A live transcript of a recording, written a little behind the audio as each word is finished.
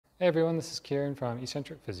Hey everyone, this is Kieran from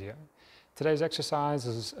Eccentric Physio. Today's exercise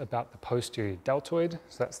is about the posterior deltoid,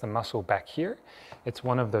 so that's the muscle back here. It's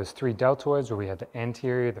one of those three deltoids where we have the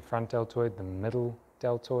anterior, the front deltoid, the middle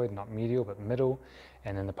deltoid, not medial but middle,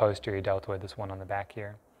 and then the posterior deltoid, this one on the back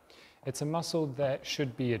here. It's a muscle that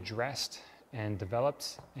should be addressed and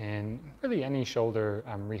developed in really any shoulder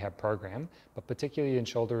rehab program, but particularly in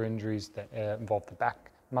shoulder injuries that involve the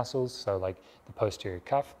back muscles, so like the posterior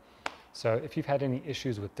cuff. So if you've had any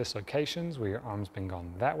issues with dislocations where your arm's been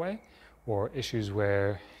gone that way, or issues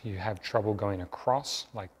where you have trouble going across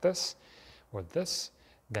like this or this,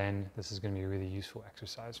 then this is going to be a really useful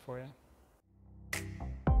exercise for you.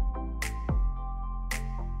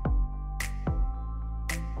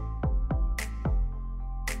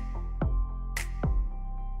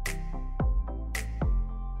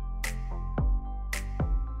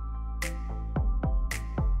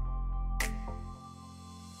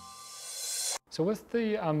 So with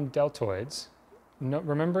the deltoids,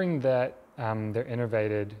 remembering that they're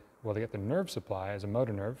innervated, well, they get the nerve supply as a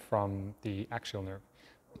motor nerve from the axial nerve.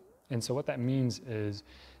 And so what that means is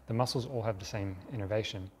the muscles all have the same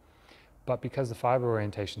innervation, but because the fiber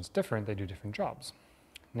orientation is different, they do different jobs.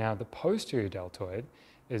 Now the posterior deltoid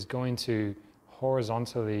is going to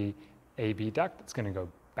horizontally abduct, it's going to go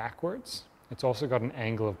backwards. It's also got an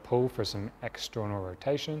angle of pull for some external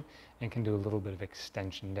rotation and can do a little bit of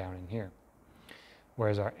extension down in here.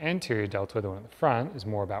 Whereas our anterior deltoid, the one at the front, is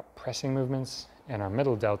more about pressing movements, and our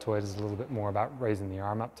middle deltoid is a little bit more about raising the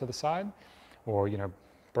arm up to the side, or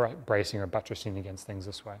bracing or buttressing against things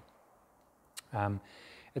this way.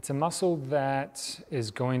 It's a muscle that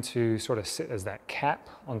is going to sort of sit as that cap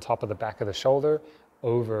on top of the back of the shoulder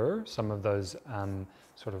over some of those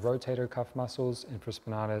sort of rotator cuff muscles,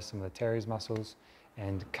 infraspinatus, some of the teres muscles,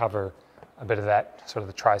 and cover a bit of that, sort of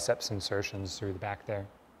the triceps insertions through the back there.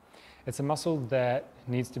 It's a muscle that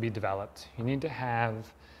needs to be developed. You need to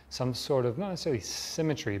have some sort of, not necessarily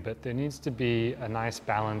symmetry, but there needs to be a nice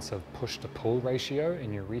balance of push to pull ratio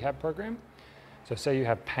in your rehab program. So say you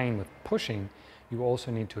have pain with pushing, you also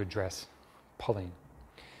need to address pulling.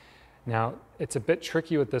 Now, it's a bit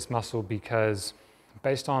tricky with this muscle because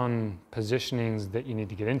based on positionings that you need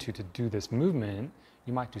to get into to do this movement,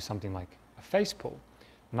 you might do something like a face pull.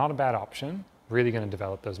 Not a bad option, really going to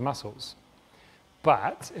develop those muscles.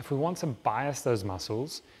 But if we want to bias those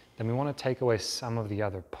muscles, then we want to take away some of the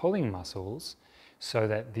other pulling muscles so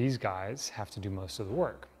that these guys have to do most of the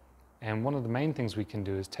work. And one of the main things we can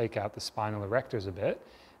do is take out the spinal erectors a bit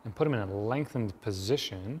and put them in a lengthened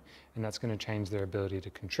position, and that's going to change their ability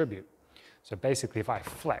to contribute. So basically, if I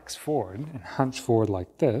flex forward and hunch forward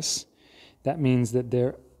like this, that means that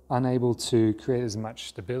they're unable to create as much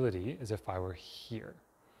stability as if I were here.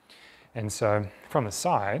 And so from the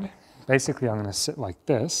side, basically I'm going to sit like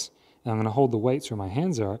this, and I'm going to hold the weights where my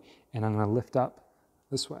hands are, and I'm going to lift up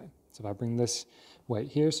this way. So if I bring this weight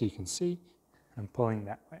here so you can see, I'm pulling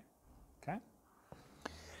that way, okay?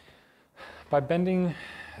 By bending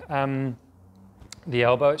the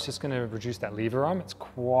elbow, it's just going to reduce that lever arm. It's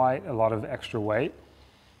quite a lot of extra weight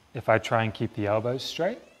if I try and keep the elbows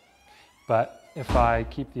straight. But if I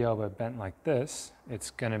keep the elbow bent like this,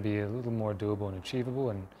 it's going to be a little more doable and achievable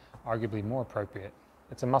and arguably more appropriate.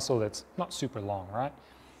 It's a muscle that's not super long, right?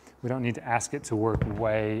 We don't need to ask it to work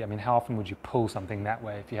way, I mean, how often would you pull something that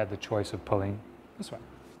way if you had the choice of pulling this way?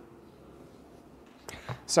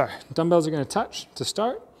 So, dumbbells are going to touch to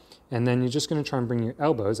start, and then you're just going to try and bring your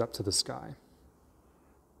elbows up to the sky.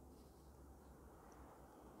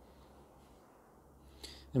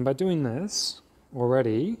 And by doing this,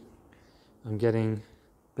 already, I'm getting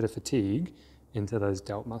a bit of fatigue into those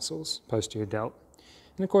delt muscles, posterior delt.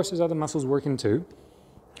 And of course, there's other muscles working too.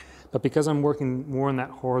 But because I'm working more in that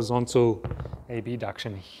horizontal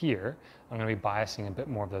abduction here, I'm going to be biasing a bit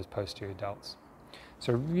more of those posterior delts.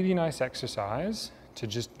 So a really nice exercise to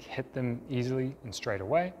just hit them easily and straight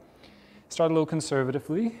away. Start a little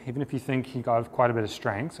conservatively, even if you think you got quite a bit of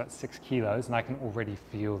strength, so that's 6 kilos, and I can already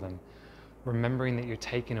feel them. Remembering that you're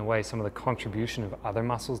taking away some of the contribution of other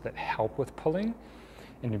muscles that help with pulling,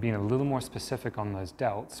 and you're being a little more specific on those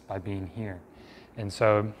delts by being here. And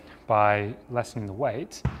so by lessening the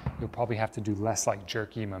weight, you'll probably have to do less like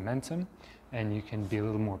jerky momentum, and you can be a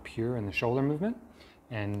little more pure in the shoulder movement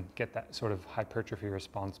and get that sort of hypertrophy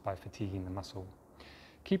response by fatiguing the muscle.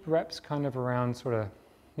 Keep reps kind of around sort of,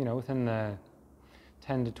 within the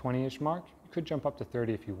 10 to 20-ish mark. You could jump up to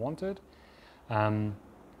 30 if you wanted.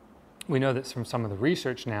 We know that from some of the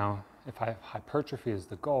research now, if hypertrophy is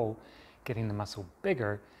the goal, getting the muscle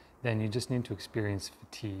bigger, then you just need to experience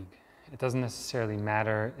fatigue. It doesn't necessarily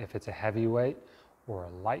matter if it's a heavy weight or a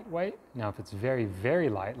light weight. Now, if it's very, very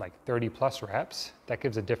light, like 30 plus reps, that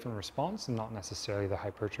gives a different response and not necessarily the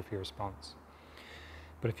hypertrophy response.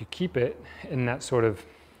 But if you keep it in that sort of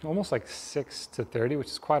almost like 6 to 30, which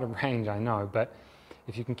is quite a range, I know, but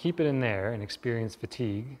if you can keep it in there and experience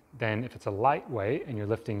fatigue, then if it's a light weight and you're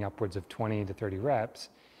lifting upwards of 20 to 30 reps,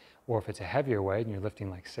 or if it's a heavier weight and you're lifting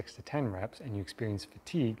like 6 to 10 reps and you experience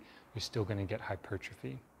fatigue, you're still going to get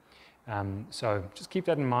hypertrophy. So just keep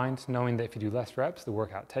that in mind, knowing that if you do less reps, the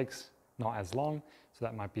workout takes not as long. So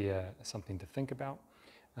that might be something to think about.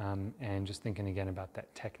 And just thinking again about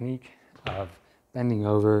that technique of bending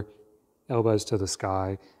over, elbows to the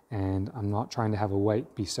sky, and I'm not trying to have a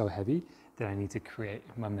weight be so heavy that I need to create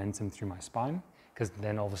momentum through my spine, because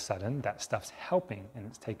then all of a sudden that stuff's helping and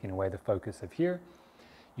it's taking away the focus of here.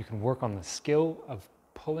 You can work on the skill of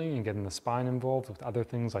pulling and getting the spine involved with other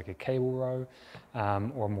things like a cable row,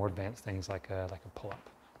 or more advanced things like a pull-up.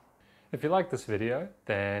 If you like this video,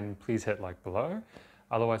 then please hit like below.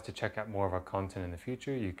 Otherwise, to check out more of our content in the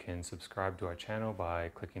future, you can subscribe to our channel by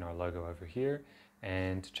clicking our logo over here.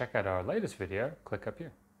 And to check out our latest video, click up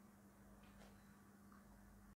here.